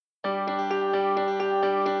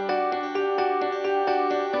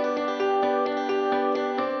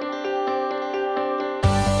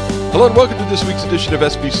Hello and welcome to this week's edition of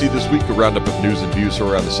SBC This Week, a roundup of news and views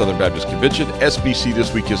around the Southern Baptist Convention. SBC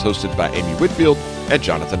This Week is hosted by Amy Whitfield and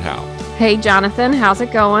Jonathan Howe. Hey, Jonathan, how's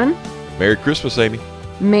it going? Merry Christmas, Amy.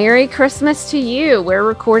 Merry Christmas to you. We're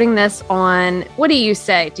recording this on, what do you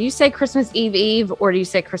say? Do you say Christmas Eve or do you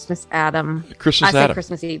say Christmas Adam? Christmas I Adam. say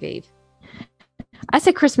Christmas Eve. I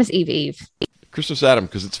say Christmas Eve. Christmas Adam,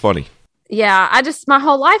 because it's funny. Yeah, my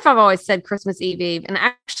whole life I've always said Christmas Eve. And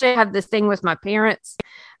actually I have this thing with my parents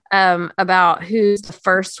about who's the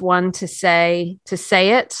first one to say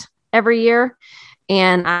it every year.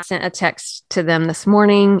 And I sent a text to them this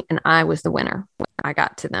morning and I was the winner. I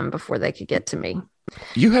got to them before they could get to me.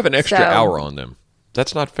 You have an extra hour on them.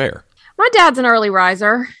 That's not fair. My dad's an early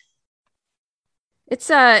riser.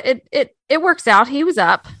 It's it works out. He was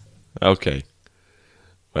up. Okay.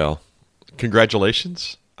 Well,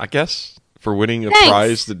 congratulations, I guess, for winning a Thanks.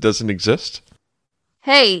 prize that doesn't exist.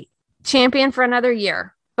 Hey, champion for another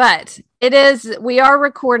year. But we are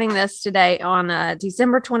recording this today on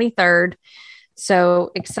December 23rd.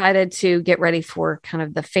 So excited to get ready for kind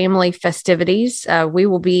of the family festivities. We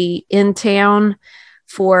will be in town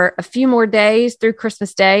for a few more days through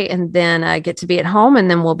Christmas Day and then get to be at home. And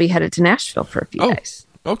then we'll be headed to Nashville for a few days.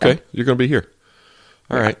 Okay. So, you're going to be here.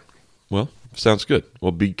 All right. Well, sounds good.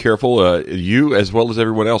 Well, be careful. You as well as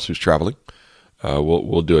everyone else who's traveling.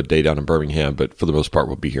 We'll do a day down in Birmingham, but for the most part,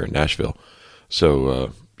 we'll be here in Nashville.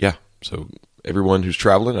 So, So everyone who's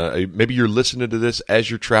traveling, maybe you're listening to this as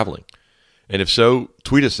you're traveling. And if so,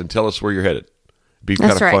 tweet us and tell us where you're headed. It'd be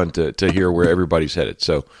kind of fun to hear where everybody's headed.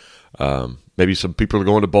 So maybe some people are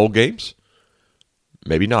going to bowl games.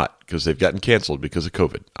 Maybe not, because they've gotten canceled because of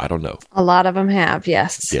COVID. I don't know. A lot of them have,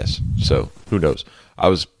 yes. Yes. So who knows? I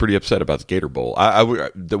was pretty upset about the Gator Bowl.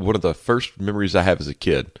 One of the first memories I have as a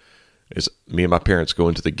kid is me and my parents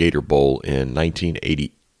going to the Gator Bowl in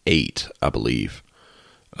 1988, I believe.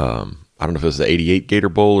 I don't know if it was the 88 Gator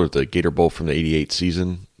Bowl or the Gator Bowl from the 88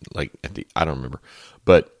 season. I don't remember.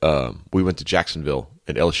 But we went to Jacksonville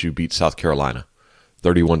and LSU beat South Carolina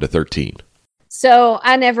 31-13. So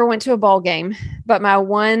I never went to a bowl game, but my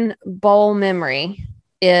one bowl memory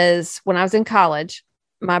is when I was in college,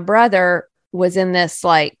 my brother was in this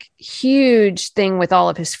huge thing with all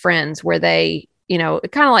of his friends where they, kind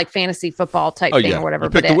of like fantasy football type thing or whatever.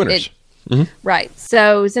 You pick the winners. Right.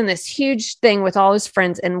 So it was in this huge thing with all his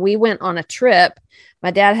friends and we went on a trip.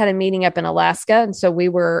 My dad had a meeting up in Alaska. And so we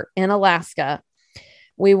were in Alaska.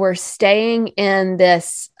 We were staying in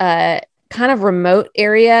this kind of remote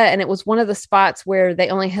area. And it was one of the spots where they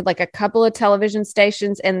only had a couple of television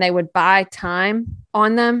stations and they would buy time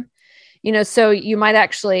on them. So you might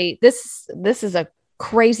actually, this is a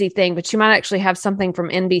crazy thing, but you might actually have something from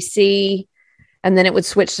NBC and then it would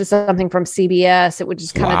switch to something from CBS. It would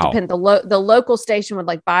just kind of depend. The local station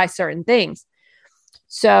would buy certain things.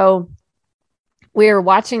 So we were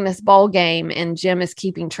watching this bowl game and Jim is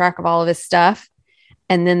keeping track of all of his stuff.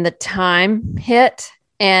 And then the time hit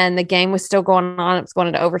and the game was still going on. It was going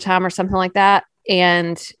into overtime or something like that.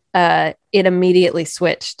 And it immediately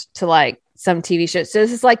switched to some TV show. So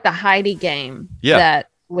this is the Heidi game that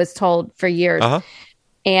was told for years. Uh-huh.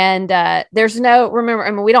 And there's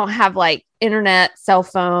we don't have internet, cell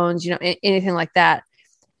phones, anything like that.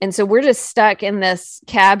 And so we're just stuck in this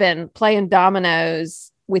cabin playing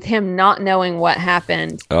dominoes with him not knowing what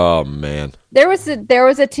happened. Oh man. There was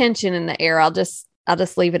a tension in the air. I'll just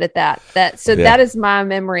leave it at that. That is my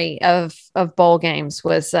memory of bowl games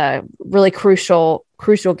was a really crucial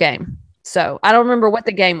game. So I don't remember what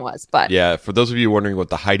the game was, but yeah, for those of you wondering what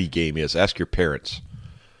the Heidi game is, ask your parents.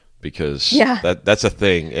 Because that's a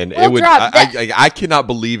thing, and it would. I cannot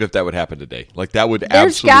believe if that would happen today. That would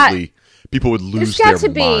absolutely, people would lose their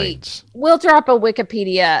minds. We'll drop a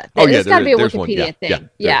Wikipedia. There's got to be a Wikipedia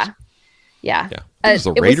thing. Yeah. It was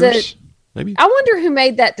the Raiders. Maybe. I wonder who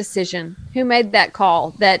made that decision. Who made that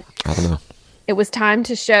call? That I don't know. It was time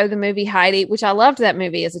to show the movie Heidi, which I loved that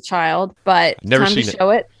movie as a child, but never time to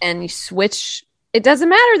show it, and you switch. It doesn't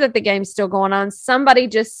matter that the game's still going on. Somebody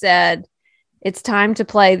just said, it's time to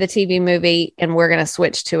play the TV movie and we're going to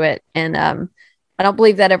switch to it. And I don't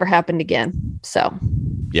believe that ever happened again. So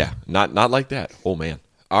yeah, not like that. Oh man.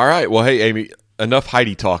 All right. Well, hey, Amy, enough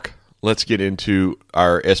Heidi talk. Let's get into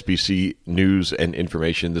our SBC news and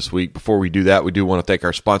information this week. Before we do that, we do want to thank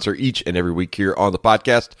our sponsor each and every week here on the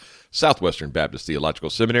podcast, Southwestern Baptist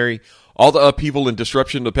Theological Seminary. All the upheaval and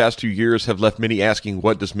disruption the past 2 years have left many asking,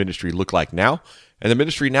 what does ministry look like now? And the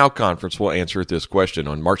Ministry Now Conference will answer this question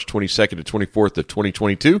on March 22nd to 24th of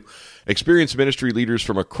 2022. Experienced ministry leaders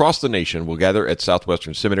from across the nation will gather at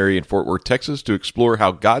Southwestern Seminary in Fort Worth, Texas to explore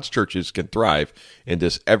how God's churches can thrive in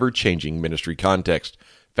this ever-changing ministry context.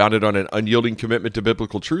 Founded on an unyielding commitment to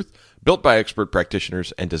biblical truth, built by expert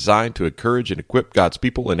practitioners, and designed to encourage and equip God's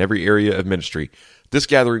people in every area of ministry, this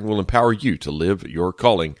gathering will empower you to live your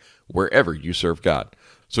calling wherever you serve God.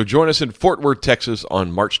 So join us in Fort Worth, Texas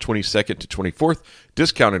on March 22nd to 24th.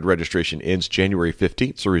 Discounted registration ends January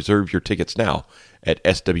 15th, so reserve your tickets now at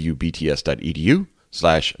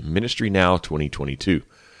swbts.edu/ministrynow2022.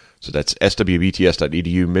 So that's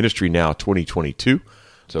swbts.edu, Ministry Now 2022.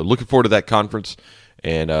 So looking forward to that conference,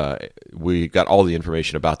 and we got all the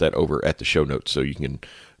information about that over at the show notes. So you can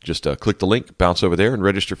just click the link, bounce over there, and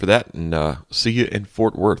register for that, and see you in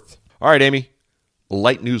Fort Worth. All right, Amy,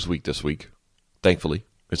 light news week this week, thankfully.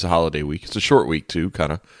 It's a holiday week. It's a short week, too,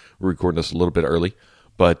 kind of. We're recording this a little bit early.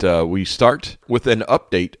 But we start with an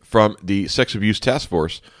update from the Sex Abuse Task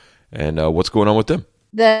Force and what's going on with them.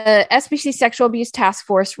 The SBC Sexual Abuse Task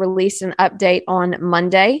Force released an update on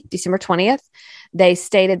Monday, December 20th. They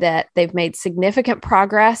stated that they've made significant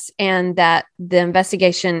progress and that the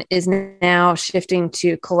investigation is now shifting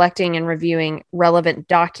to collecting and reviewing relevant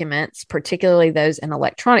documents, particularly those in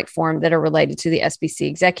electronic form that are related to the SBC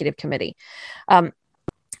Executive Committee.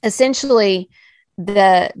 Essentially,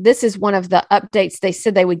 this is one of the updates. They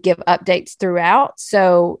said they would give updates throughout.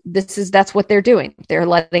 So that's what they're doing. They're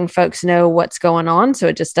letting folks know what's going on. So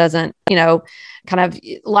it just doesn't, kind of,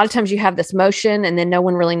 a lot of times you have this motion and then no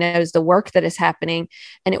one really knows the work that is happening.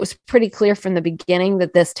 And it was pretty clear from the beginning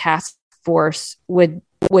that this task force would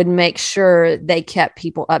make sure they kept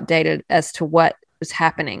people updated as to what was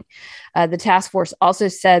happening. The task force also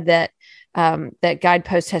said that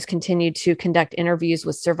Guidepost has continued to conduct interviews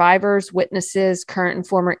with survivors, witnesses, current and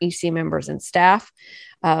former EC members, and staff.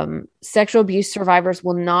 Sexual abuse survivors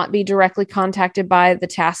will not be directly contacted by the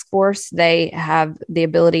task force. They have the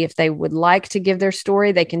ability, if they would like to give their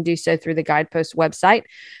story, they can do so through the Guidepost website,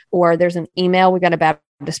 or there's an email. We got a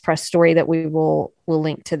Baptist Press story that we will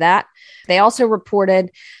link to that. They also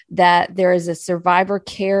reported that there is a survivor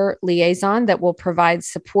care liaison that will provide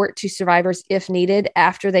support to survivors if needed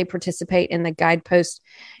after they participate in the Guidepost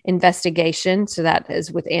investigation. So that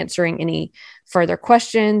is with answering any further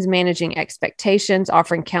questions, managing expectations,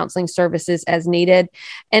 offering counseling services as needed.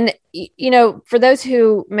 And, for those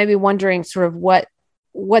who may be wondering sort of what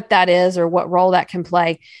that is or what role that can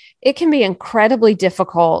play, it can be incredibly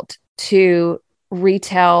difficult to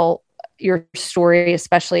retell your story,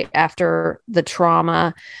 especially after the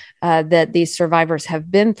trauma that these survivors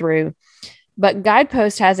have been through. But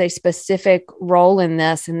Guidepost has a specific role in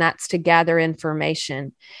this, and that's to gather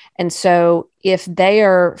information. And so if they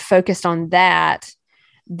are focused on that,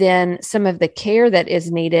 then some of the care that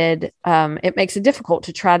is needed, it makes it difficult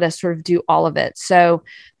to try to sort of do all of it. So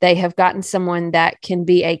they have gotten someone that can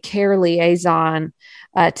be a care liaison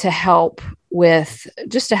to help with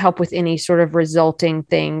any sort of resulting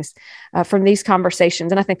things from these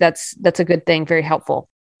conversations. And I think that's a good thing, very helpful.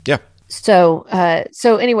 Yeah. So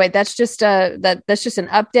anyway, that's just an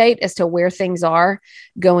update as to where things are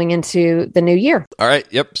going into the new year. All right.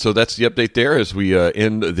 Yep. So that's the update there as we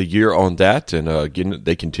end the year on that. And again,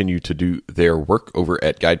 they continue to do their work over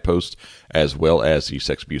at Guidepost as well as the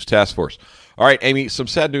Sex Abuse Task Force. All right, Amy, some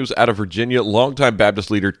sad news out of Virginia. Longtime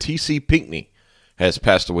Baptist leader T.C. Pinckney has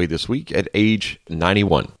passed away this week at age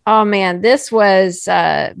 91. Oh, man, this was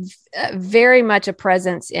very much a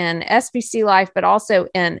presence in SBC life, but also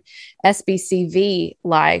in SBCV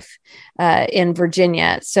life in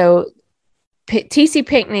Virginia. So T.C.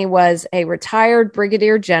 Pinckney was a retired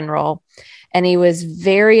brigadier general, and he was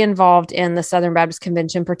very involved in the Southern Baptist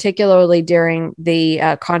Convention, particularly during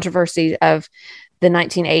the controversy of the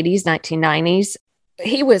 1980s, 1990s.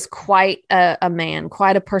 He was quite a man,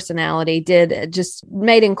 quite a personality,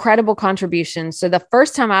 made incredible contributions. So the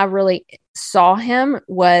first time I really saw him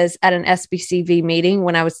was at an SBCV meeting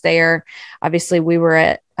when I was there. Obviously, we were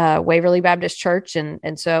at Waverly Baptist Church.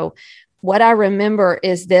 And so what I remember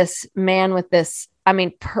is this man with this,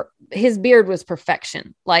 his beard was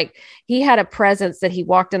perfection. Like, he had a presence that he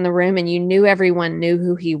walked in the room and you knew everyone knew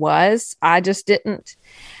who he was. I just didn't.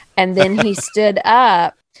 And then he stood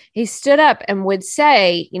up. He stood up and would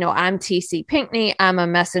say, I'm T.C. Pinckney. I'm a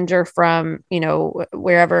messenger from,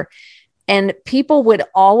 wherever. And people would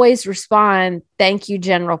always respond, "Thank you,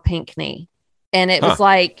 General Pinckney." And it was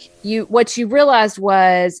like, what you realized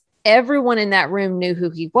was everyone in that room knew who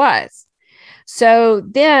he was. So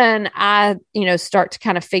then I, start to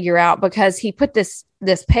kind of figure out, because he put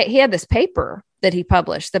he had this paper that he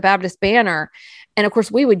published, the Baptist Banner. And of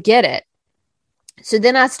course we would get it. So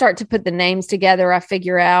then I start to put the names together. I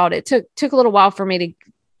figure out, it took a little while for me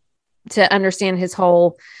to understand his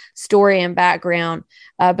whole story and background.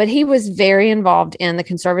 But he was very involved in the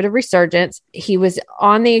conservative resurgence. He was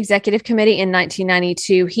on the executive committee in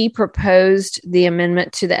 1992. He proposed the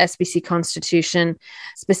amendment to the SBC Constitution,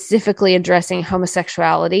 specifically addressing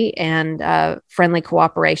homosexuality and friendly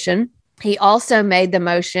cooperation. He also made the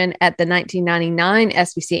motion at the 1999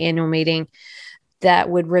 SBC annual meeting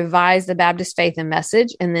that would revise the Baptist Faith and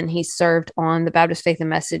Message. And then he served on the Baptist Faith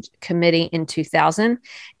and Message Committee in 2000.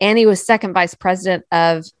 And he was second vice president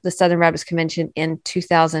of the Southern Baptist Convention in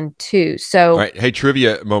 2002. So, all right. Hey,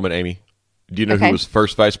 trivia moment, Amy. Do you know who was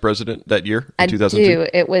first vice president that year in 2002? I do.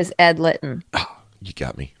 It was Ed Litton. Oh, you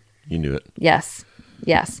got me. You knew it. Yes.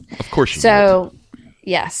 Of course you knew it.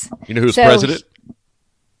 Yes. You know who was president?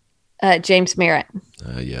 James Merritt.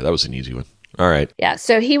 Yeah, that was an easy one. All right. Yeah.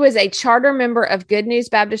 So he was a charter member of Good News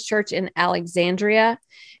Baptist Church in Alexandria,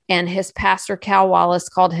 and his pastor, Cal Wallace,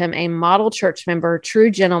 called him a model church member,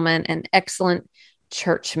 true gentleman, and excellent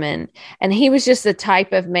churchman. And he was just the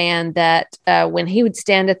type of man that when he would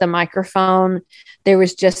stand at the microphone, there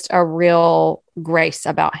was just a real grace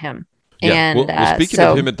about him. Yeah. And well, speaking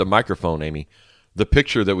of him at the microphone, Amy, the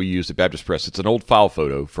picture that we used at Baptist Press, it's an old file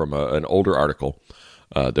photo from an older article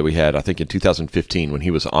that we had, I think, in 2015 when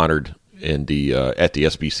he was honored in the at the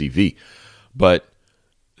SBCV. But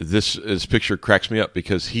this picture cracks me up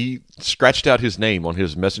because he scratched out his name on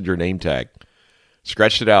his messenger name tag,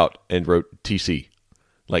 scratched it out, and wrote TC.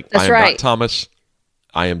 Like, that's I am right. not Thomas,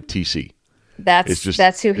 I am TC.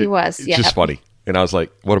 That's who he was. It's just funny. And I was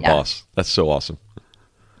like, what a boss. That's so awesome.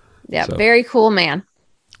 Yeah, so, very cool man.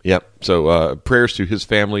 Yep. So prayers to his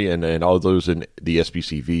family and all those in the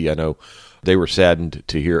SBCV. I know they were saddened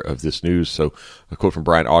to hear of this news. So a quote from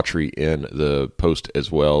Brian Autry in the Post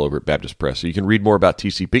as well over at Baptist Press. So you can read more about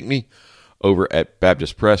T.C. Pinckney over at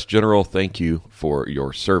Baptist Press. General, thank you for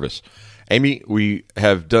your service. Amy, we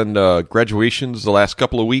have done graduations the last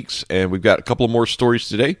couple of weeks, and we've got a couple of more stories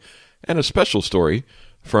today and a special story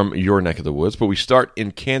from your neck of the woods. But we start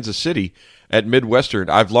in Kansas City at Midwestern.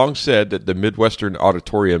 I've long said that the Midwestern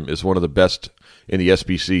Auditorium is one of the best in the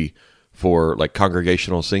SBC for like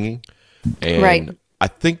congregational singing. And right. I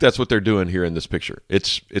think that's what they're doing here in this picture.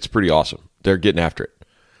 It's pretty awesome. They're getting after it.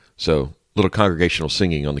 So little congregational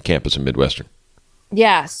singing on the campus of Midwestern.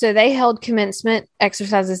 Yeah. So they held commencement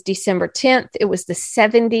exercises December 10th. It was the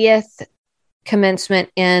 70th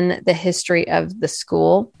commencement in the history of the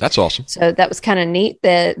school. That's awesome. So that was kind of neat.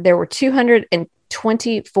 There were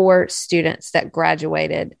 224 students that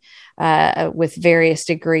graduated with various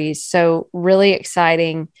degrees. So really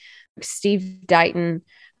exciting. Steve Dighton,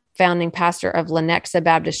 founding pastor of Lenexa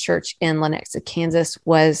Baptist Church in Lenexa, Kansas,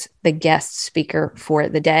 was the guest speaker for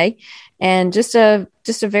the day. And just a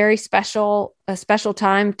very special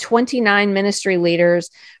time. 29 ministry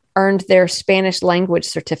leaders earned their Spanish language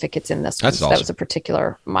certificates in this one. That's so awesome. That was a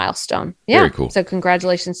particular milestone. Yeah. Very cool. So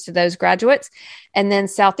congratulations to those graduates. And then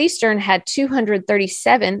Southeastern had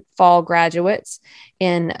 237 fall graduates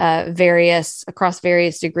in across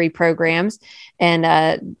various degree programs.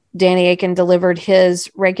 And Danny Aiken delivered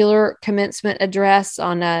his regular commencement address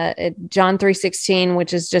on John 3:16,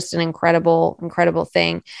 which is just an incredible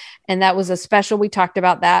thing. And that was a special. We talked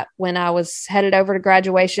about that when I was headed over to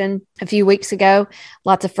graduation a few weeks ago.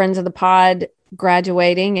 Lots of friends of the pod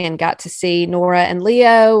graduating and got to see Nora and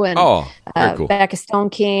Leo and cool. Becca Stone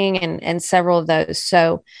King and several of those.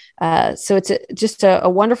 So it's just a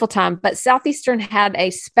wonderful time. But Southeastern had a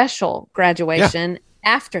special graduation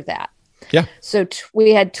after that. Yeah. So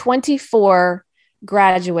we had 24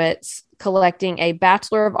 graduates collecting a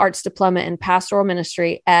Bachelor of Arts diploma in pastoral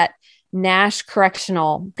ministry at Nash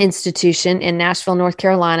Correctional Institution in Nashville, North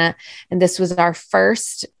Carolina. And this was our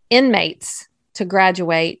first inmates to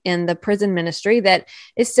graduate in the prison ministry that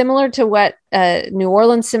is similar to what New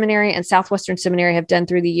Orleans Seminary and Southwestern Seminary have done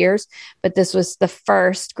through the years. But this was the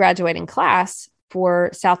first graduating class for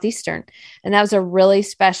Southeastern. And that was a really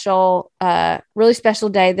special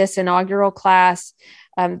day, this inaugural class.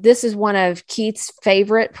 This is one of Keith's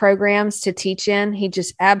favorite programs to teach in. He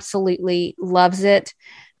just absolutely loves it.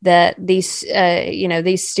 That these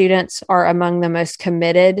students are among the most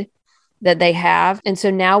committed that they have. And so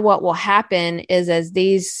now what will happen is as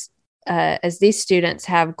these students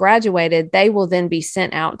have graduated, they will then be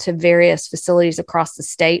sent out to various facilities across the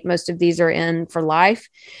state. Most of these are in for life,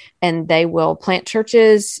 and they will plant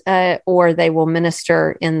churches or they will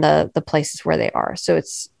minister in the places where they are. So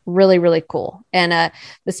it's really, really cool. And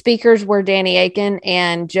the speakers were Danny Aiken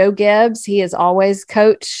and Joe Gibbs. He is always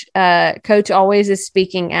coach. Coach always is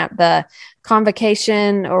speaking at the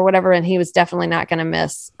convocation or whatever, and he was definitely not going to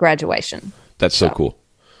miss graduation. That's so cool.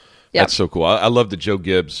 Yep. That's so cool. I love that Joe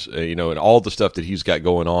Gibbs, and all the stuff that he's got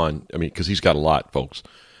going on. I mean, because he's got a lot, folks.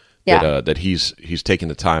 That he's taking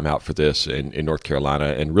the time out for this in North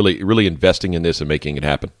Carolina and really investing in this and making it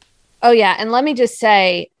happen. Oh yeah, and let me just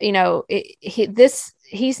say,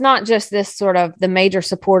 he's not just this sort of the major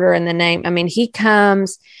supporter in the name. I mean, he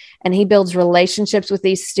comes and he builds relationships with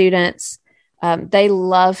these students. They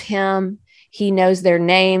love him. He knows their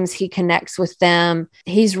names. He connects with them.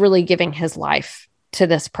 He's really giving his life to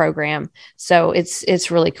this program. So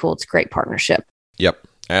it's really cool. It's a great partnership. Yep,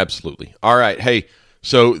 absolutely. All right. Hey,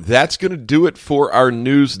 so that's going to do it for our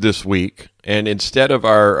news this week. And instead of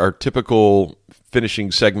our typical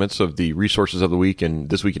finishing segments of the resources of the week and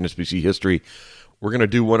This Week in SBC History, we're going to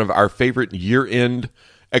do one of our favorite year-end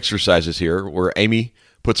exercises here where Amy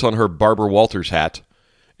puts on her Barbara Walters hat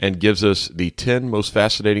and gives us the 10 most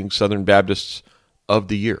fascinating Southern Baptists of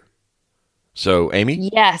the year. So, Amy,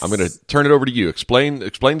 yes, I'm going to turn it over to you. Explain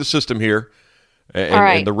the system here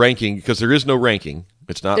and the ranking, because there is no ranking.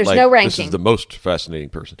 It's not no ranking. This is the most fascinating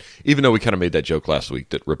person. Even though we kind of made that joke last week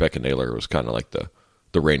that Rebecca Naylor was kind of like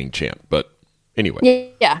the reigning champ. But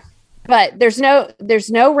anyway. Yeah. But there's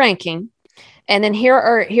no ranking. And then here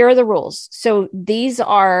are the rules. So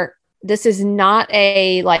this is not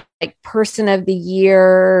a like person of the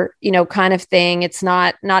year, kind of thing. It's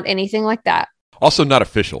not anything like that. Also not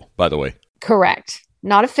official, by the way. Correct.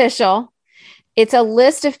 Not official. It's a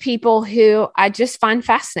list of people who I just find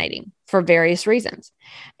fascinating for various reasons.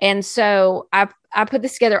 And so I put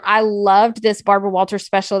this together. I loved this Barbara Walters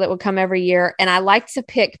special that would come every year. And I like to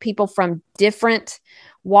pick people from different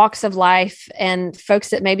walks of life and folks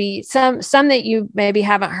that maybe some that you maybe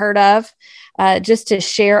haven't heard of, just to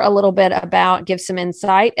share a little bit about, give some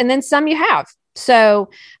insight. And then some you have. So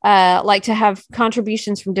like to have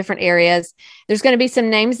contributions from different areas. There's going to be some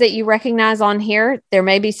names that you recognize on here. There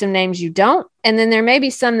may be some names you don't. And then there may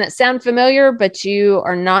be some that sound familiar, but you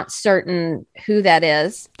are not certain who that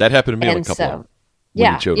is. That happened to me on a couple of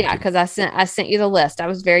Yeah, because I sent you the list. I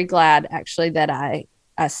was very glad, actually, that I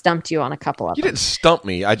stumped you on a couple of them. You didn't stump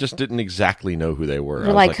me. I just didn't exactly know who they were.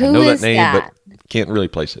 You're like, who I know is that name, that? But can't really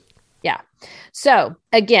place it. Yeah. So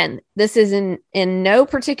again, this is in no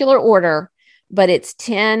particular order, but it's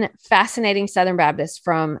 10 fascinating Southern Baptists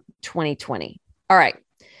from 2020. All right.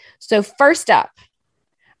 So first up,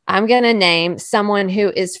 I'm going to name someone who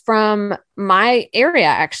is from my area,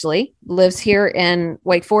 actually, lives here in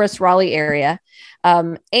Wake Forest, Raleigh area.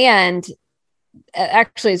 And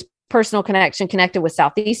actually is personal connected with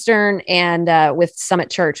Southeastern and with Summit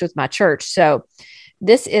Church, with my church. So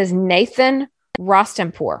this is Nathan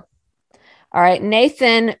Rostampour. All right.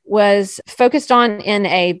 Nathan was focused on in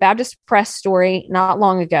a Baptist Press story not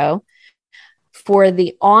long ago for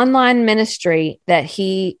the online ministry that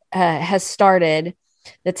he has started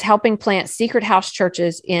that's helping plant secret house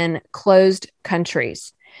churches in closed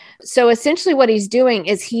countries. So essentially what he's doing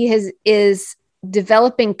is is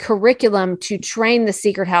developing curriculum to train the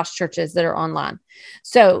secret house churches that are online.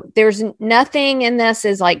 So there's nothing in this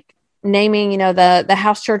is like naming, the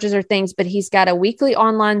house churches or things, but he's got a weekly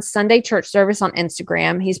online Sunday church service on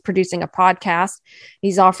Instagram. He's producing a podcast.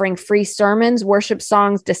 He's offering free sermons, worship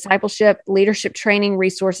songs, discipleship, leadership training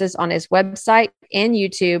resources on his website and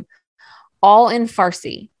YouTube, all in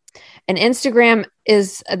Farsi. And Instagram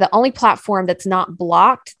is the only platform that's not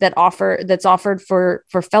blocked that's offered for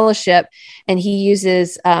fellowship. And he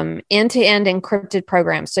uses end-to-end encrypted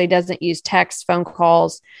programs. So he doesn't use text, phone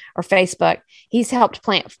calls, or Facebook. He's helped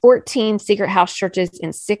plant 14 secret house churches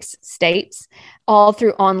in 6 states, all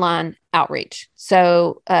through online outreach.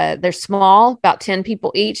 So they're small, about 10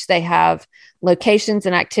 people each. They have locations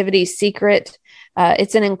and activities secret.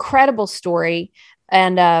 It's an incredible story.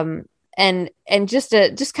 And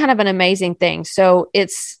just kind of an amazing thing. So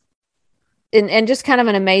it's just kind of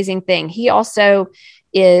an amazing thing. He also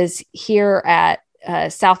is here at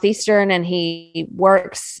Southeastern, and he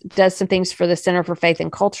does some things for the Center for Faith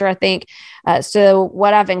and Culture, I think. So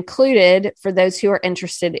what I've included for those who are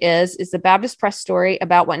interested is the Baptist Press story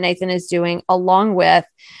about what Nathan is doing, along with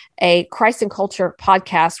a Christ and Culture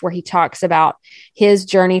podcast where he talks about his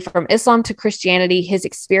journey from Islam to Christianity, his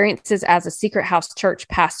experiences as a secret house church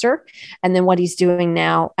pastor, and then what he's doing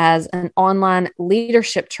now as an online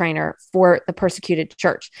leadership trainer for the persecuted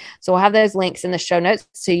church. So we'll have those links in the show notes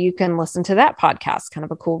so you can listen to that podcast, kind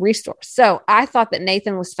of a cool resource. So I thought that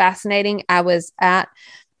Nathan was fascinating. I was at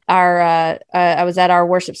our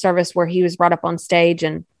worship service where he was brought up on stage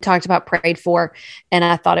and talked about, prayed for, and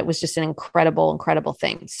I thought it was just an incredible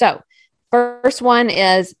thing. So first one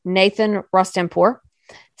is Nathan Rostampour.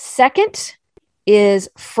 Second is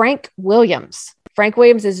Frank Williams. Frank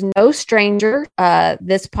Williams is no stranger.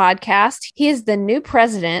 This podcast, he is the new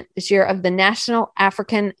president this year of the National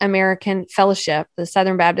African American Fellowship, the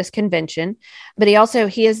Southern Baptist Convention. But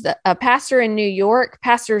he is a pastor in New York,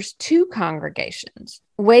 pastors 2 congregations,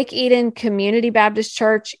 Wake Eden Community Baptist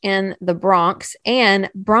Church in the Bronx and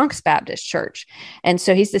Bronx Baptist Church. And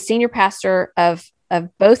so he's the senior pastor of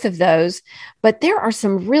both of those. But there are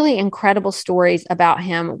some really incredible stories about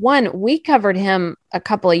him. One, we covered him a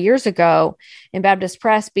couple of years ago in Baptist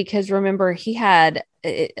Press because, remember, he had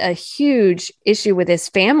a huge issue with his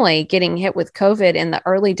family getting hit with COVID in the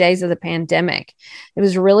early days of the pandemic. It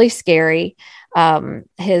was really scary.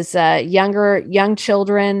 His young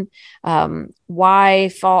children,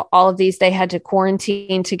 wife, all of these, they had to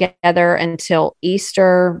quarantine together until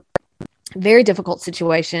Easter. Very difficult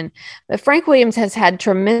situation. But Frank Williams has had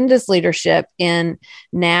tremendous leadership in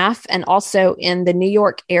NAF and also in the New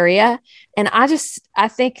York area. And I just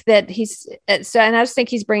think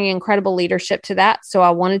he's bringing incredible leadership to that. So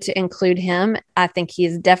I wanted to include him. I think he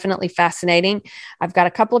is definitely fascinating. I've got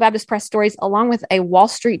a couple of Baptist Press stories along with a Wall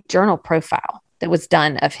Street Journal profile that was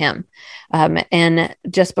done of him and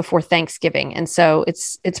just before Thanksgiving. And so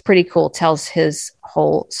it's pretty cool. Tells his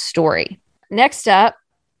whole story. Next up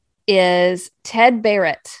is Ted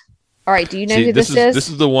Barrett. All right. Do you know who this is? This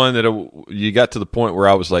is the one that you got to the point where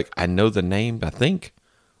I was like, I know the name, I think,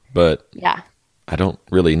 but yeah, I don't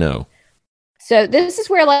really know. So this is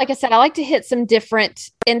where, like I said, I like to hit some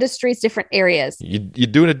different industries, different areas. You're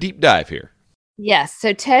doing a deep dive here. Yes.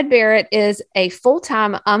 So Ted Barrett is a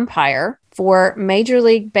full-time umpire for Major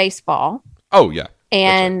League Baseball. Oh, yeah.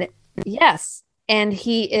 And yes. And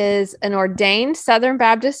he is an ordained Southern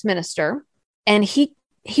Baptist minister. And he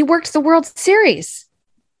worked the World Series.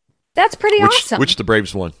 That's pretty awesome. Which the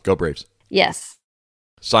Braves won. Go Braves. Yes.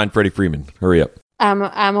 Sign Freddie Freeman. Hurry up.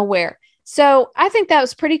 I'm aware. So I think that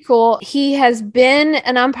was pretty cool. He has been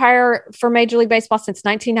an umpire for Major League Baseball since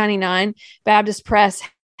 1999. Baptist Press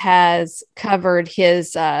has covered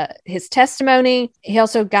his testimony. He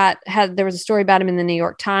also there was a story about him in the New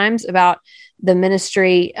York Times about the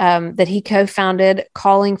ministry that he co-founded,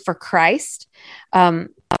 Calling for Christ.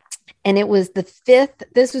 And it was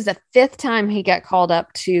this was the 5th time he got called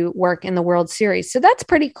up to work in the World Series. So that's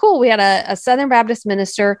pretty cool. We had a Southern Baptist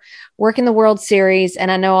minister work in the World Series. And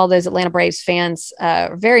I know all those Atlanta Braves fans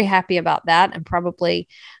are very happy about that and probably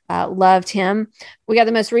loved him. We got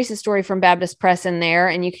the most recent story from Baptist Press in there,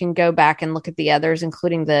 and you can go back and look at the others,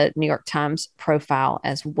 including the New York Times profile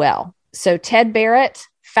as well. So Ted Barrett,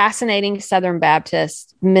 fascinating Southern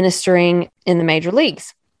Baptist ministering in the major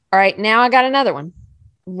leagues. All right, now I got another one.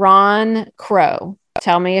 Ron Crow.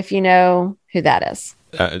 Tell me if you know who that is.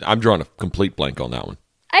 I'm drawing a complete blank on that one.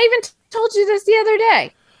 I even told you this the other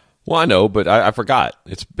day. Well, I know, but I forgot.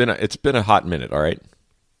 It's been a hot minute. All right.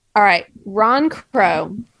 All right. Ron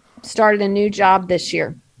Crow started a new job this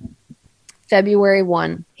year, February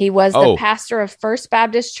 1. He was the pastor of First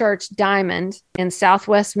Baptist Church Diamond in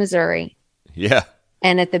Southwest Missouri. Yeah.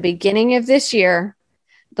 And at the beginning of this year,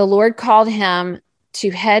 the Lord called him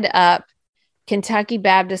to head up Kentucky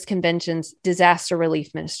Baptist Convention's disaster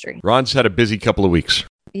relief ministry. Ron's had a busy couple of weeks.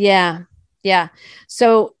 Yeah.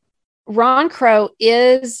 So Ron Crow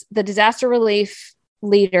is the disaster relief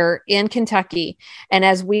leader in Kentucky. And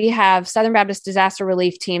as we have Southern Baptist disaster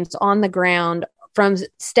relief teams on the ground from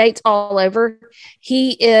states all over,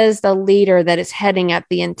 he is the leader that is heading up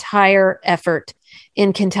the entire effort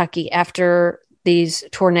in Kentucky after these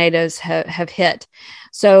tornadoes have hit.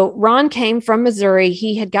 So Ron came from Missouri.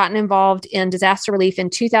 He had gotten involved in disaster relief in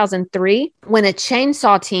 2003 when a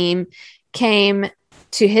chainsaw team came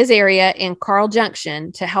to his area in Carl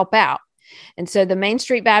Junction to help out. And so the Main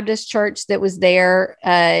Street Baptist Church that was there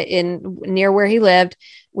near where he lived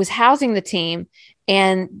was housing the team.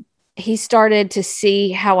 And he started to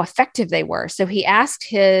see how effective they were. So he asked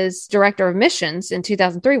his director of missions in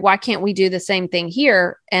 2003, why can't we do the same thing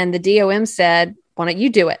here? And the DOM said, why don't you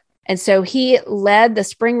do it? And so he led the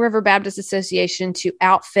Spring River Baptist Association to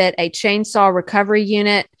outfit a chainsaw recovery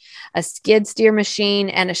unit, a skid steer machine,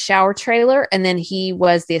 and a shower trailer. And then he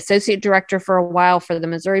was the associate director for a while for the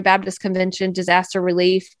Missouri Baptist Convention disaster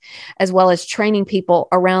relief, as well as training people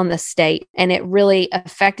around the state. And it really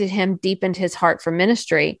affected him, deepened his heart for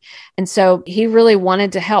ministry. And so he really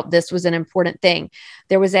wanted to help. This was an important thing.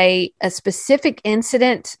 There was a specific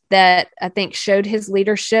incident that I think showed his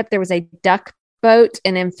leadership. There was a duck boat,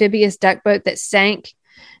 an amphibious duck boat that sank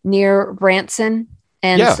near Branson.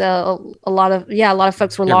 And Yeah. so a lot of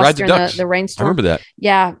folks were lost Ride the during Ducks. the I rainstorm. remember that.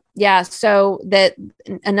 Yeah. So that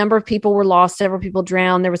a number of people were lost, several people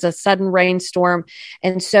drowned. There was a sudden rainstorm.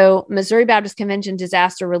 And so Missouri Baptist Convention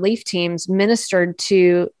disaster relief teams ministered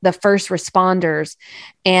to the first responders.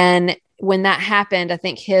 And when that happened, I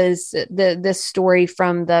think this story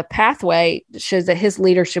from the Pathway shows that his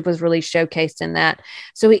leadership was really showcased in that.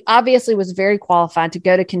 So he obviously was very qualified to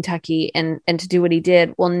go to Kentucky and to do what he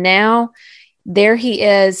did. Well, now there he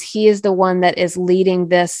is the one that is leading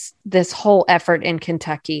this whole effort in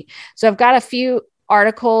Kentucky. So I've got a few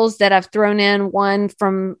articles that I've thrown in, one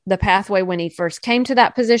from the Pathway when he first came to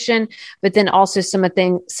that position, but then also some of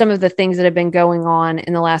the things that have been going on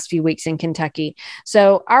in the last few weeks in Kentucky.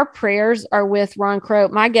 So our prayers are with Ron Crow.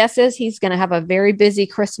 My guess is he's going to have a very busy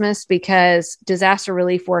Christmas because disaster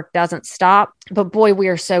relief work doesn't stop. But boy, we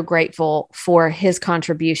are so grateful for his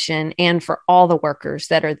contribution and for all the workers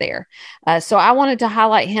that are there. So I wanted to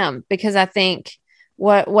highlight him because I think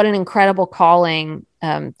what an incredible calling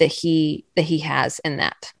that he has in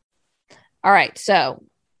that. All right, so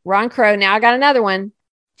Ron Crow. Now I got another one,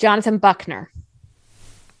 Jonathan Buckner.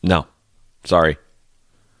 No, sorry,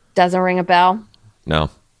 doesn't ring a bell. No.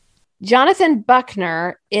 Jonathan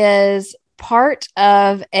Buckner is part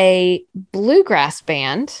of a bluegrass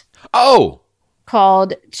band. Oh,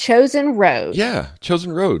 called Chosen Road. Yeah,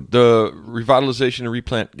 Chosen Road, the revitalization and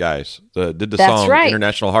replant guys did the That's song right.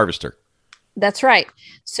 International Harvester. That's right.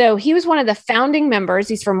 So he was one of the founding members.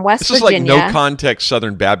 He's from West Virginia. This is like no context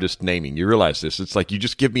Southern Baptist naming. You realize this? It's like you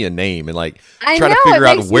just give me a name and like I try know, to figure it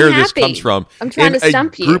out makes where me this happy. comes from. I'm trying in to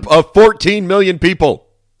stump a you. group of 14 million people.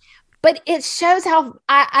 But it shows how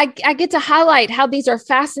I get to highlight how these are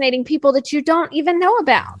fascinating people that you don't even know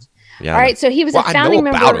about. Yeah. All right. So he was a founding I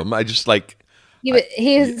know member. about him. I just like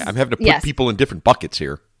I'm having to put people in different buckets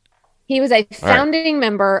here. He was a founding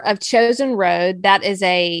member of Chosen Road. That is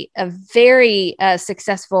a very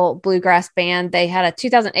successful bluegrass band. They had a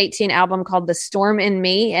 2018 album called The Storm in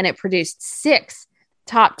Me, and it produced 6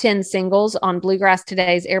 top 10 singles on Bluegrass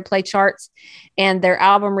Today's airplay charts. And their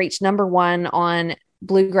album reached number 1 on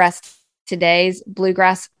Bluegrass Today's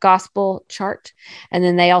Bluegrass Gospel chart. And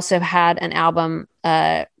then they also had an album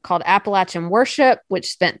called Appalachian Worship,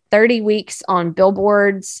 which spent 30 weeks on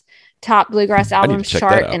Billboard's top bluegrass albums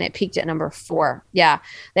chart, and it peaked at number 4. Yeah.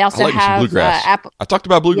 They also have bluegrass. I talked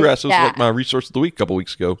about bluegrass. It was like my resource of the week a couple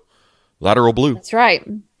weeks ago. Lateral Blue. That's right.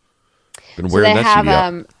 Been wearing that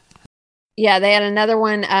CD out. They had another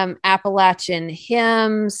one, Appalachian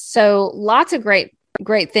Hymns. So lots of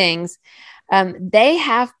great things. They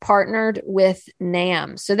have partnered with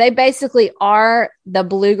NAMM. So they basically are the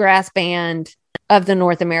bluegrass band of the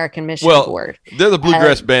North American Mission Board. They're the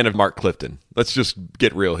bluegrass band of Mark Clifton. Let's just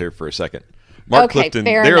get real here for a second. Mark Clifton,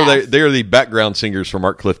 they're the background singers for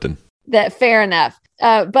Mark Clifton. Fair enough.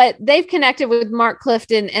 But they've connected with Mark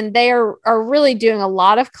Clifton, and they are really doing a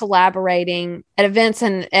lot of collaborating at events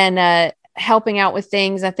and helping out with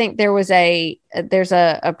things. I think there's a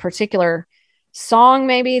particular song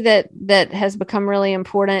maybe that has become really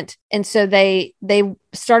important, and so they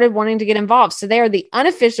started wanting to get involved. So they are the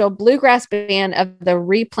unofficial bluegrass band of the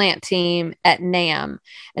replant team at NAMM,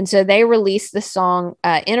 and so they released the song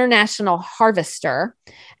International Harvester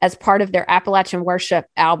as part of their Appalachian Worship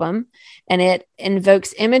album, and it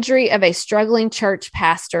invokes imagery of a struggling church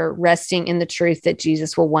pastor resting in the truth that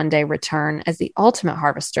Jesus will one day return as the ultimate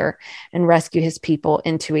harvester and rescue his people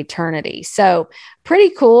into eternity. So pretty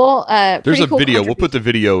cool. There's a video. We'll put the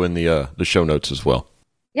video in the show notes as well.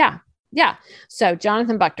 Yeah. So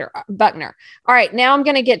Jonathan Buckner. All right. Now I'm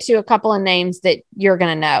going to get to a couple of names that you're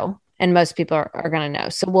going to know and most people are going to know.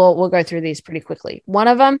 So we'll go through these pretty quickly. One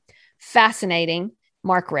of them, fascinating,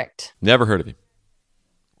 Mark Richt. Never heard of him.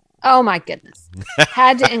 Oh my goodness.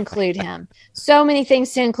 Had to include him. So many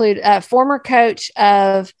things to include. Former coach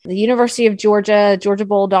of the University of Georgia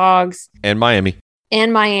Bulldogs. And Miami.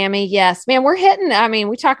 Yes, man, we're hitting. I mean,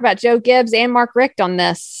 we talk about Joe Gibbs and Mark Richt on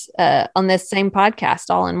this same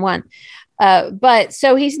podcast all in one. But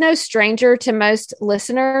so he's no stranger to most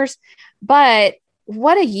listeners, but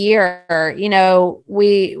what a year. You know,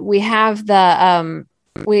 we have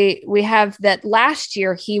we have that last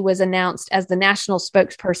year he was announced as the national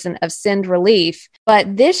spokesperson of Send Relief,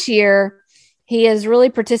 but this year he has really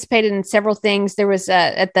participated in several things. There was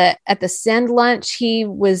at the Send lunch, he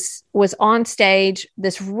was on stage,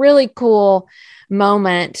 this really cool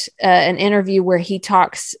moment, an interview where he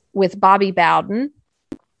talks with Bobby Bowden,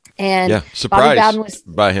 and surprised Bobby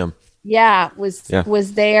Bowden by him.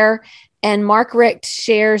 Was there. And Mark Richt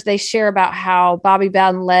they share about how Bobby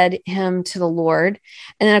Bowden led him to the Lord.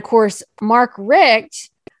 And then, of course, Mark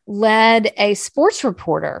Richt led a sports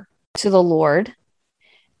reporter to the Lord.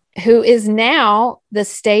 who is now the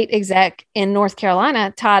state exec in North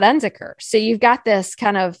Carolina, Todd Unzicker. So you've got this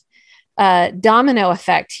kind of domino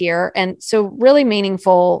effect here. And so really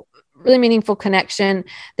meaningful connection.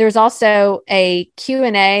 There's also a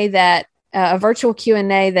Q&A that a virtual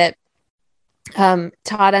Q&A that Todd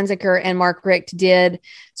Unzicker and Mark Richt did.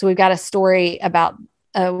 So we've got a story about,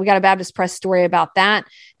 we got a Baptist Press story about that.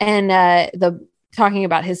 And talking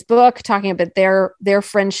about his book, talking about their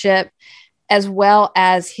friendship, as well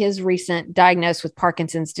as his recent diagnosis with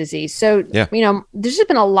Parkinson's disease. So, there's just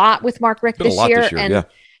been a lot with Mark Richt this year.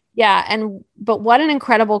 But what an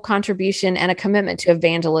incredible contribution and a commitment to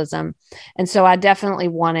evangelism. And so I definitely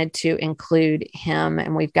wanted to include him,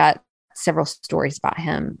 and we've got several stories about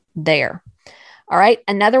him there. All right.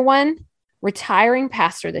 Another one, retiring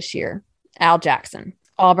pastor this year, Al Jackson,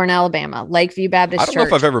 Auburn, Alabama, Lakeview Baptist Church. I don't know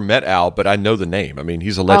if I've ever met Al, but I know the name. I mean,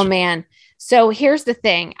 he's a legend. Oh, man. So here's the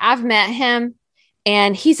thing. I've met him,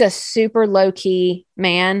 and he's a super low-key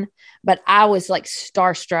man, but I was like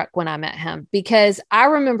starstruck when I met him, because I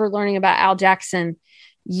remember learning about Al Jackson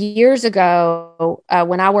years ago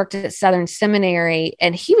when I worked at Southern Seminary,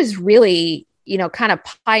 and he was really, kind of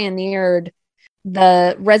pioneered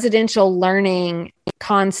the residential learning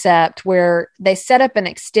concept, where they set up an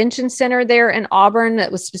extension center there in Auburn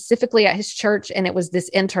that was specifically at his church. And it was this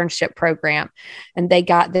internship program, and they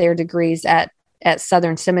got their degrees at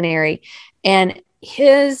Southern Seminary. And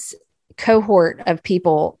his cohort of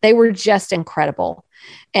people, they were just incredible.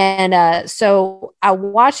 And so I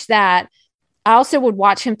watched that. I also would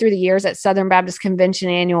watch him through the years at Southern Baptist Convention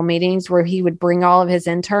annual meetings, where he would bring all of his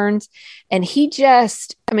interns. And he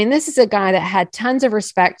just, this is a guy that had tons of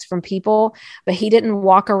respect from people, but he didn't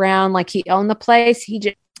walk around like he owned the place. He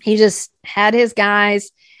just had his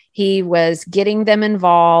guys. He was getting them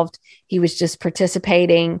involved. He was just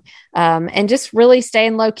participating and just really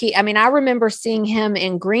staying low key. I remember seeing him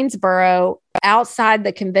in Greensboro outside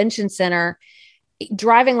the convention center,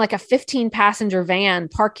 driving like a 15 passenger van,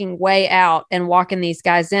 parking way out and walking these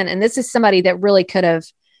guys in. And this is somebody that really could have,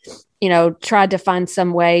 tried to find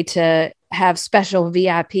some way to have special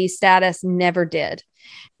VIP status, never did.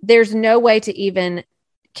 There's no way to even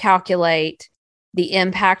calculate the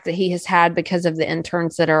impact that he has had because of the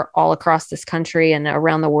interns that are all across this country and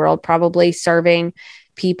around the world, probably serving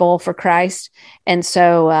people for Christ. And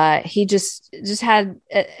so he just had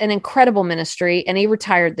an incredible ministry, and he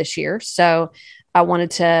retired this year. So I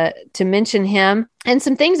wanted to mention him and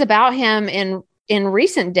some things about him in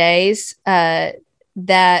recent days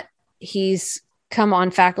that he's come on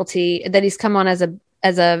faculty, that he's come on as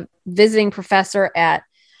a visiting professor at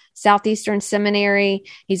Southeastern Seminary.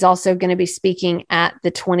 He's also going to be speaking at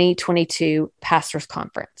the 2022 Pastors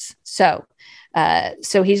Conference. So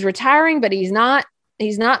he's retiring, but he's not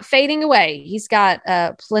fading away. He's got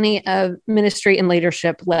plenty of ministry and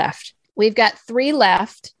leadership left. We've got 3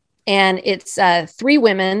 left. And it's 3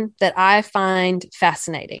 women that I find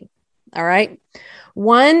fascinating. All right.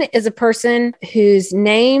 One is a person whose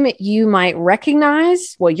name you might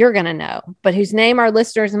recognize. Well, you're going to know, but whose name our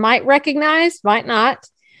listeners might recognize, might not,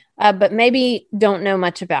 but maybe don't know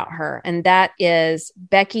much about her. And that is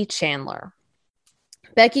Becky Chandler.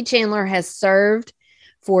 Becky Chandler has served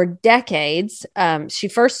for decades. She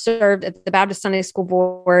first served at the Baptist Sunday School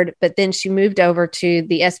Board, but then she moved over to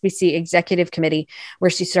the SBC Executive Committee,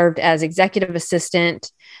 where she served as executive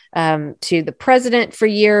assistant to the president for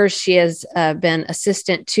years. She has been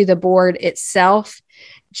assistant to the board itself.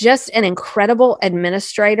 Just an incredible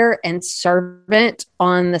administrator and servant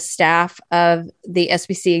on the staff of the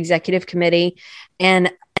SBC Executive Committee.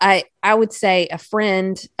 And I would say a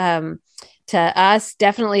friend to us,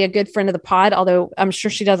 definitely a good friend of the pod, although I'm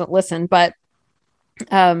sure she doesn't listen, but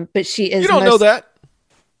she is. You don't know that.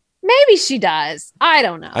 Maybe she does. I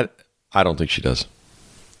don't know. I don't think she does.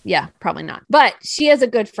 Yeah, probably not. But she is a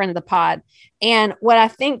good friend of the pod. And what I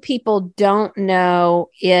think people don't know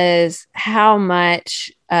is how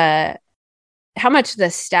much the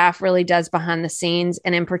staff really does behind the scenes.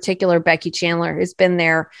 And in particular, Becky Chandler has been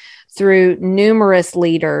there through numerous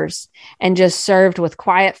leaders and just served with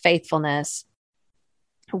quiet faithfulness.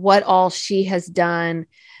 What all she has done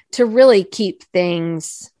to really keep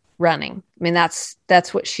things running. That's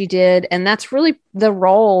what she did. And that's really the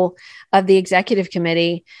role of the executive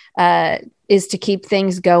committee, is to keep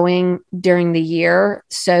things going during the year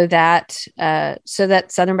so that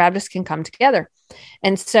Southern Baptists can come together.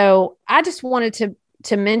 And so I just wanted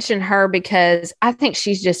to mention her because I think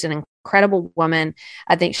she's just an incredible woman.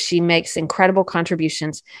 I think she makes incredible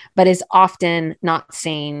contributions, but is often not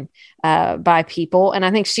seen by people. And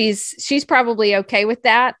I think she's probably okay with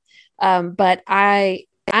that. But I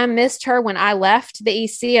I missed her when I left the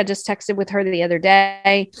EC. I just texted with her the other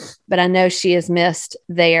day, but I know she is missed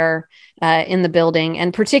there in the building,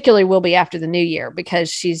 and particularly will be after the new year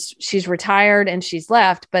because she's retired and she's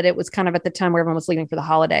left, but it was kind of at the time where everyone was leaving for the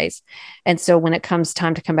holidays. And so when it comes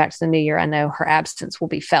time to come back to the new year, I know her absence will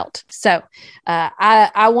be felt. So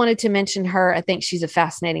I wanted to mention her. I think she's a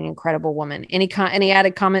fascinating, incredible woman. Any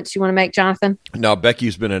added comments you want to make, Jonathan? No,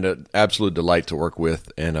 Becky's been an absolute delight to work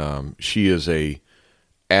with, and she is a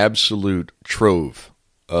absolute trove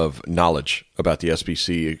of knowledge about the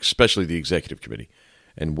SBC, especially the executive committee,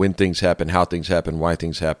 and when things happen, how things happen, why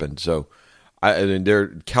things happen. So there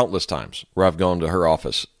are countless times where I've gone to her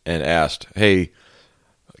office and asked, hey,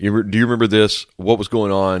 do you remember this? What was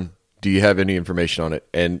going on? Do you have any information on it?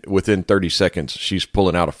 And within 30 seconds, she's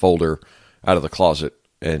pulling out a folder out of the closet,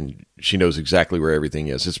 and she knows exactly where everything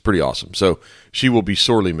is. It's pretty awesome. So she will be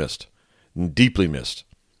sorely missed, deeply missed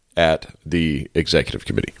at the executive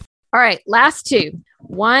committee. All right, last two.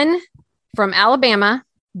 One from Alabama,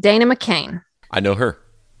 Dana McCain. I know her.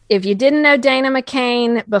 If you didn't know Dana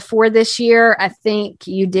McCain before this year, I think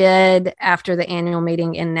you did after the annual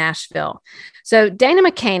meeting in Nashville. So Dana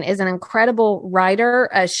McCain is an incredible writer.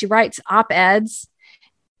 She writes op-eds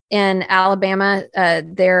in Alabama.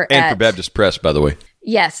 And for Baptist Press, by the way.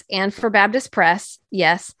 Yes, and for Baptist Press,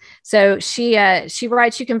 yes. So she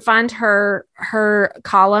writes. You can find her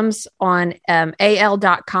columns on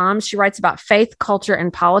al.com. She writes about faith, culture,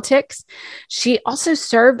 and politics. She also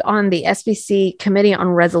served on the SBC Committee on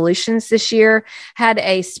Resolutions this year. Had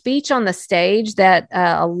a speech on the stage that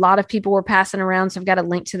a lot of people were passing around. So I've got a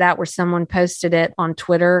link to that where someone posted it on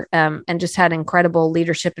Twitter, and just had incredible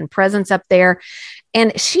leadership and presence up there.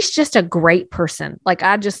 And she's just a great person. Like,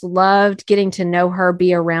 I just loved getting to know her,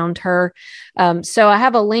 be around her. So I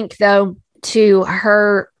have a link, though, to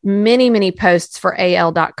her many, many posts for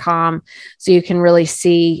al.com. So you can really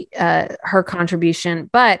see her contribution.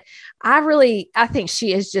 But I think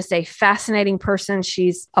she is just a fascinating person.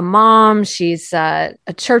 She's a mom. She's a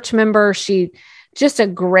church member. She just a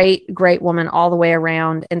great, great woman all the way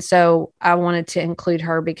around. And so I wanted to include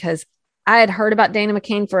her because I had heard about Dana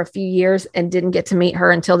McCain for a few years and didn't get to meet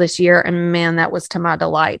her until this year. And man, that was to my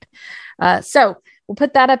delight. So we'll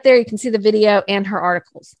put that up there. You can see the video and her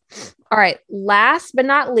articles. All right. Last but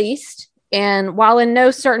not least, and while in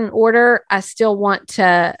no certain order, I still want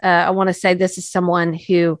to say this is someone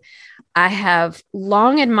who I have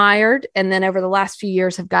long admired, and then over the last few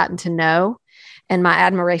years have gotten to know, and my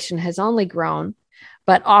admiration has only grown,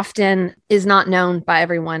 but often is not known by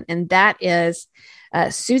everyone. And that is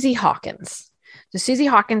Susie Hawkins. So Susie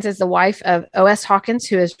Hawkins is the wife of O.S. Hawkins,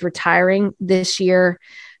 who is retiring this year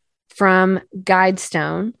from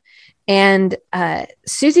Guidestone. And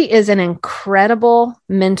Susie is an incredible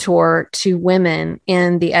mentor to women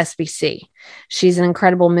in the SBC. She's an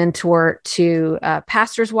incredible mentor to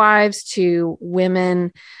pastors' wives, to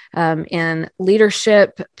women in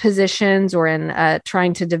leadership positions or in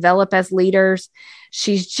trying to develop as leaders.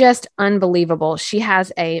 She's just unbelievable. She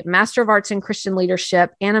has a Master of Arts in Christian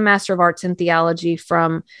Leadership and a Master of Arts in Theology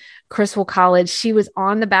from Criswell College. She was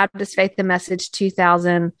on the Baptist Faith and Message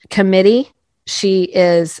 2000 committee. She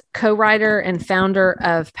is co-writer and founder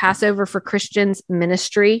of Passover for Christians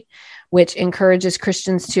Ministry, which encourages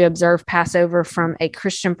Christians to observe Passover from a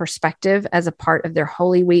Christian perspective as a part of their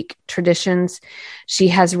Holy Week traditions. She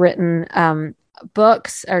has written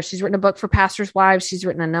she's written a book for pastors' wives. She's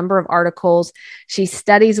written a number of articles. She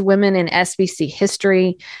studies women in SBC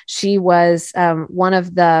history. She was one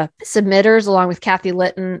of the submitters, along with Kathy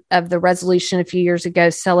Litton, of the resolution a few years ago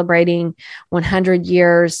celebrating 100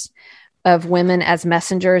 years of women as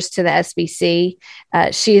messengers to the SBC.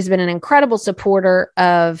 She has been an incredible supporter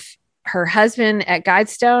of her husband at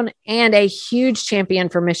Guidestone and a huge champion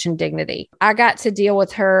for mission dignity. I got to deal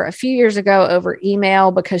with her a few years ago over email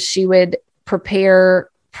because she would prepare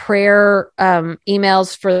prayer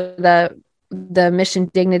emails for the mission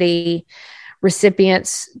dignity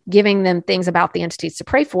recipients, giving them things about the entities to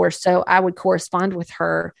pray for. So I would correspond with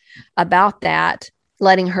her about that,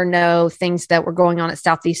 letting her know things that were going on at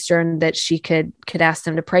Southeastern that she could ask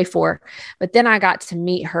them to pray for. But then I got to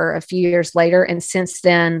meet her a few years later, and since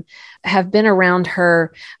then have been around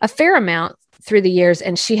her a fair amount through the years,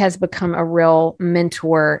 and she has become a real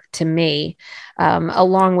mentor to me,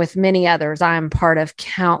 along with many others. I am part of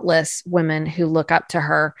countless women who look up to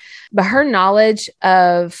her, but her knowledge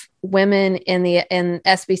of women in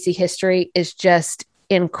SBC history is just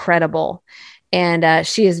incredible. And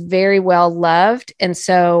she is very well loved. And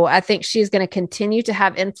so I think she's going to continue to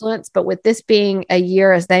have influence. But with this being a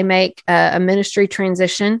year as they make a ministry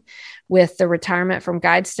transition, with the retirement from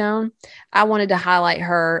Guidestone, I wanted to highlight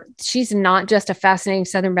her. She's not just a fascinating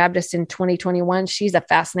Southern Baptist in 2021. She's a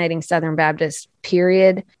fascinating Southern Baptist,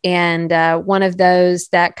 period. And one of those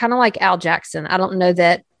that kind of like Al Jackson, I don't know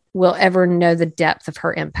that we'll ever know the depth of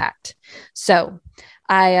her impact. So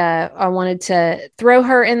I wanted to throw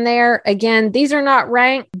her in there. Again, these are not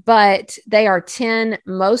ranked, but they are 10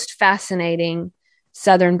 most fascinating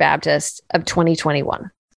Southern Baptists of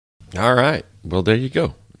 2021. All right. Well, there you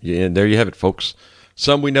go. Yeah, there you have it, folks.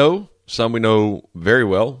 Some we know very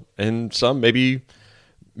well, and some maybe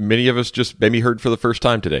many of us just maybe heard for the first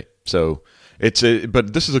time today. So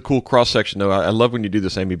but this is a cool cross section, though. I love when you do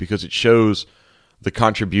this, Amy, because it shows the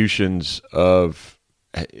contributions of,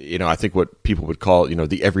 I think what people would call,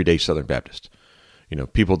 the everyday Southern Baptist.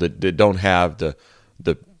 People that don't have the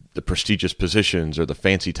prestigious positions or the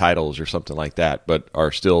fancy titles or something like that, but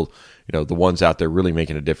are still, the ones out there really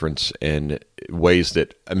making a difference in ways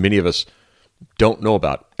that many of us don't know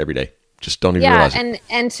about every day. Just don't even realize it.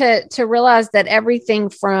 And to realize that everything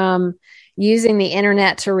from using the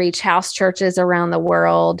internet to reach house churches around the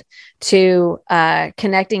world to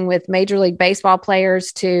connecting with Major League Baseball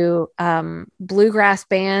players to bluegrass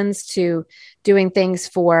bands to doing things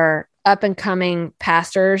for up and coming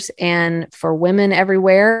pastors and for women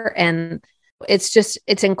everywhere. And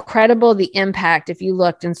it's incredible the impact. If you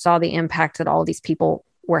looked and saw the impact that all these people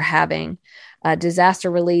were having,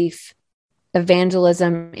 disaster relief,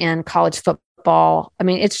 evangelism in college football. I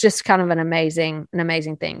mean, it's just kind of an amazing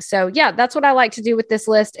thing. So yeah, that's what I like to do with this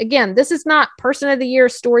list. Again, this is not person of the year,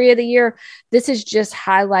 story of the year. This is just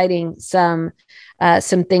highlighting some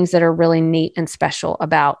things that are really neat and special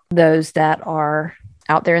about those that are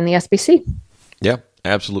out there in the SBC. Yeah,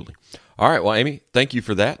 absolutely. All right. Well, Amy, thank you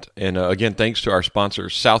for that. And again, thanks to our sponsor,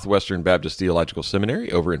 Southwestern Baptist Theological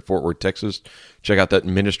Seminary over in Fort Worth, Texas. Check out that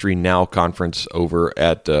Ministry Now conference over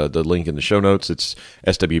at the link in the show notes. It's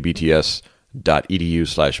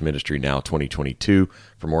swbts.edu/Ministry Now 2022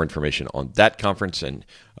 for more information on that conference. And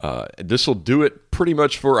this will do it pretty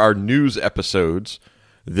much for our news episodes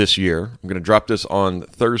this year. I'm going to drop this on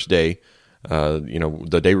Thursday,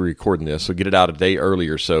 the day we're recording this. So get it out a day early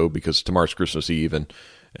or so because tomorrow's Christmas Eve. And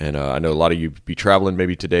I know a lot of you be traveling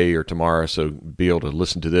maybe today or tomorrow, so be able to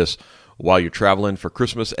listen to this while you're traveling for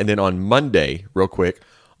Christmas. And then on Monday, real quick,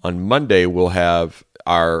 we'll have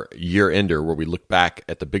our year-ender where we look back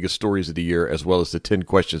at the biggest stories of the year as well as the 10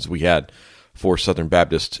 questions we had for Southern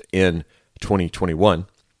Baptist in 2021.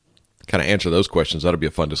 Kind of answer those questions. That'll be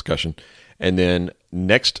a fun discussion. And then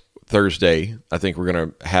next Thursday, I think we're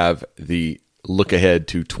going to have the look ahead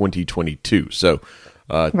to 2022. So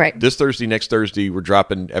right. This Thursday, next Thursday, we're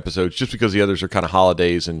dropping episodes just because the others are kind of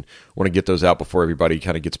holidays and want to get those out before everybody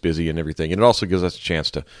kind of gets busy and everything. And it also gives us a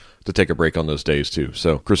chance to take a break on those days too.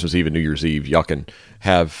 So Christmas Eve and New Year's Eve, y'all can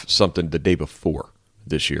have something the day before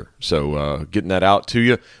this year. So getting that out to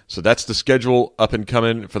you. So that's the schedule up and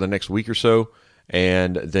coming for the next week or so.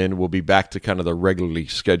 And then we'll be back to kind of the regularly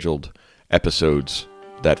scheduled episodes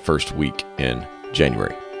that first week in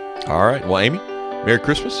January. All right. Well, Amy, Merry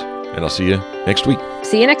Christmas. And I'll see you next week.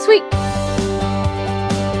 See you next week.